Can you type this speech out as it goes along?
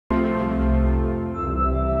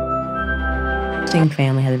Bernstein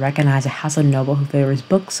family has recognized a house of noble who favors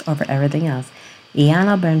books over everything else.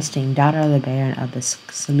 Elianna Bernstein, daughter of the Baron of the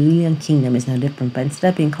Sauslind Kingdom, is no different, but instead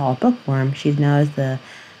of being called a bookworm, she is known as the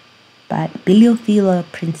Bibliophile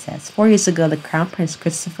Princess. 4 years ago, the Crown Prince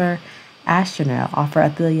Christopher Astronaut offered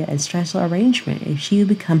Athelia a special arrangement. If she would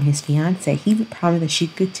become his fiancée, he would promise that she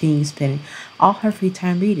could continue spending all her free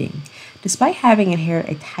time reading. Despite having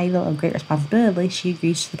inherited a title of great responsibility, she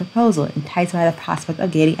agreed to the proposal, enticed by the prospect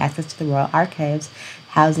of gaining access to the royal archives,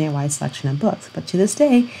 housing a wide selection of books. But to this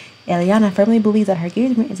day, Elianna firmly believes that her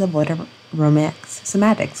engagement is a void of romance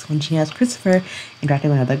semantics. When she knows Christopher interacted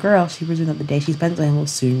with another girl, she presumes that the day she spends with him will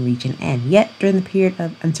soon reach an end. Yet, during the period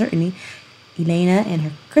of uncertainty, Elianna and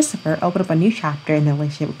her Christopher open up a new chapter in their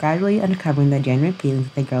relationship, gradually uncovering the genuine feelings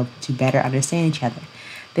that they grow to better understand each other.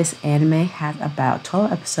 This anime has about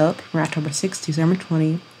 12 episodes, from October 6 to December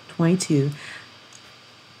 2022.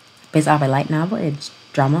 Based off a light novel, it's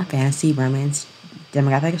drama, fantasy, romance,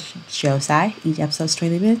 demographic, show sci. Each episode is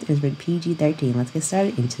 20 minutes and is rated PG-13. Let's get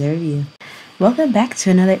started into the review. Welcome back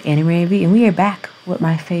to another anime review, and we are back with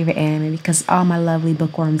my favorite anime because all my lovely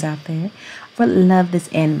bookworms out there would love this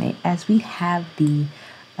anime, as we have the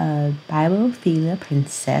Bibliophile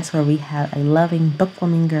Princess, where we have a loving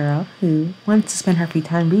bookworming girl who wants to spend her free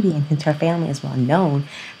time reading, and since her family is well known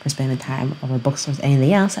for spending time over books or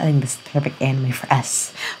anything else, I think this is the perfect anime for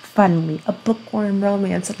us. Finally, a bookworm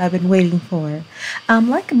romance that I've been waiting for.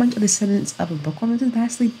 Like a bunch of descendants of a bookworm, this is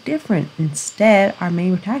vastly different. Instead, our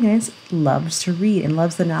main protagonist loves to read and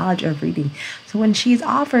loves the knowledge of reading. So when she's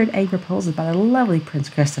offered a proposal by the lovely Prince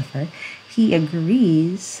Christopher, he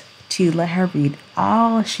agrees to let her read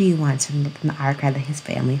all she wants from the archive that his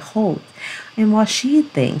family holds. And while she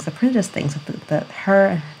thinks, the princess thinks, that her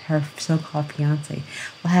and her so-called fiancé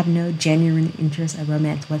will have no genuine interest or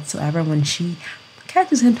romance whatsoever when she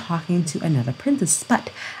catches him talking to another princess. But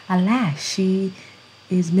alas, she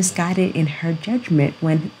is misguided in her judgment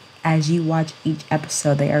when, as you watch each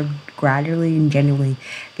episode, they are gradually and genuinely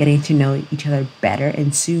getting to know each other better,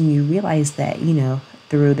 and soon you realize that,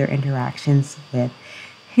 through their interactions with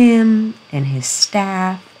him and his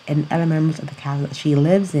staff and other members of the castle that she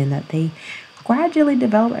lives in, that they gradually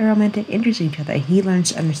develop a romantic interest in each other. And he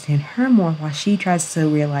learns to understand her more, while she tries to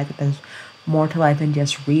realize that there's more to life than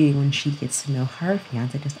just reading when she gets to know her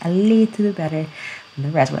fiance just a little bit better than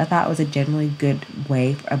the rest. What I thought was a generally good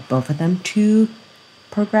way for both of them to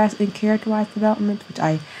progress in character-wise development, which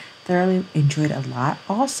I thoroughly enjoyed a lot.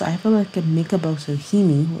 Also, I feel like Mikaboso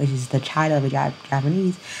Himi, which is the child of a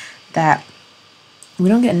Japanese, that we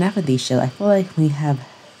don't get enough of these shows. I feel like we have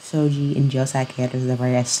Soji and Josei characters with a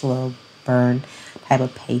very slow burn type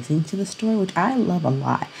of pacing to the story, which I love a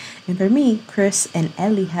lot. And for me, Chris and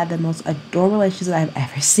Ellie had the most adorable relationship I've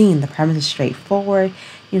ever seen. The premise is straightforward.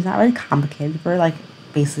 It's not really complicated. For like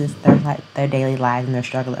basically their daily lives and their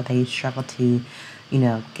struggle, that they struggle to,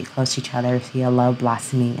 get close to each other, see a love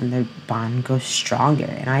blossoming, and their bond goes stronger.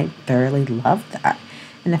 And I thoroughly love that.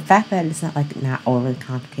 And the fact that it's not overly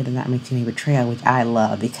complicated, that makes me a betrayal, which I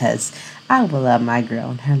love, because I will love my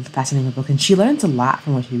girl and her fascinating book. And she learns a lot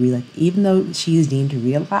from what she reads. Like, even though she is deemed to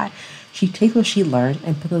read a lot, she takes what she learns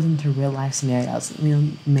and puts those into real life scenarios.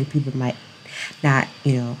 Many people might not,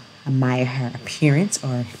 admire her appearance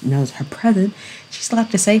or knows her presence. She still has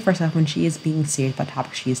to say for herself when she is being serious about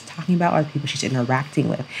topics she is talking about or the people she's interacting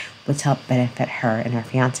with, which help benefit her and her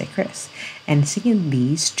fiance Chris. And seeing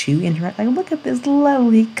these two interact, like, look at this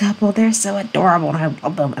lovely couple, they're so adorable and I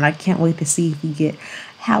love them, and I can't wait to see if we get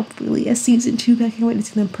hopefully a season 2. I can't wait to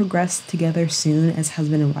see them progress together soon as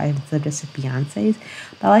husband and wife instead of just fiancés.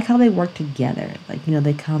 But I like how they work together. Like,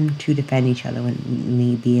 they come to defend each other when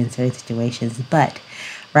need be in certain situations. But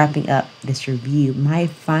wrapping up this review, my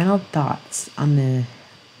final thoughts on the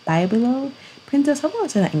Bibliophile Princess. I want to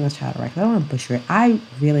say that English title right, because I don't want to butcher it. I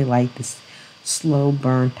really like this slow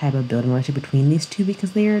burn type of building relationship between these two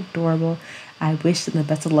because they are adorable. I wish them the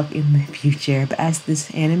best of luck in the future. But as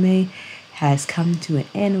this anime has come to an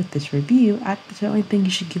end with this review, I certainly think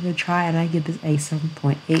you should give it a try, and I give this a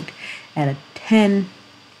 7.8 out of 10.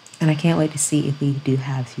 And I can't wait to see if we do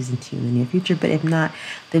have season 2 in the near future. But if not,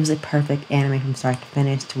 this was a perfect anime from start to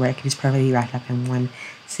finish, to where it could just perfectly wrapped up in one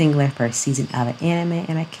singular first season of an anime.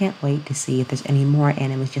 And I can't wait to see if there's any more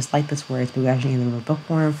animes just like this, where it's progressing either a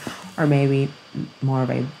bookworm or maybe more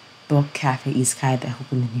of a book cafe isekai that I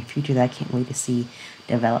hope in the near future that I can't wait to see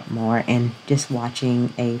develop more. And just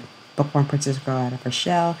watching a bookworm princess grow out of her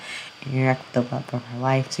shell and interact with the love of her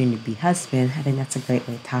life, soon to be husband, I think that's a great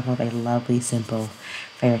way to top up a lovely, simple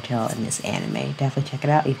fairy tale in this anime. Definitely check it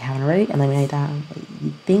out if you haven't already, and let me know what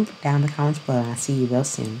you think down in the comments below, and I'll see you real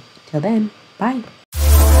soon. Till then, bye.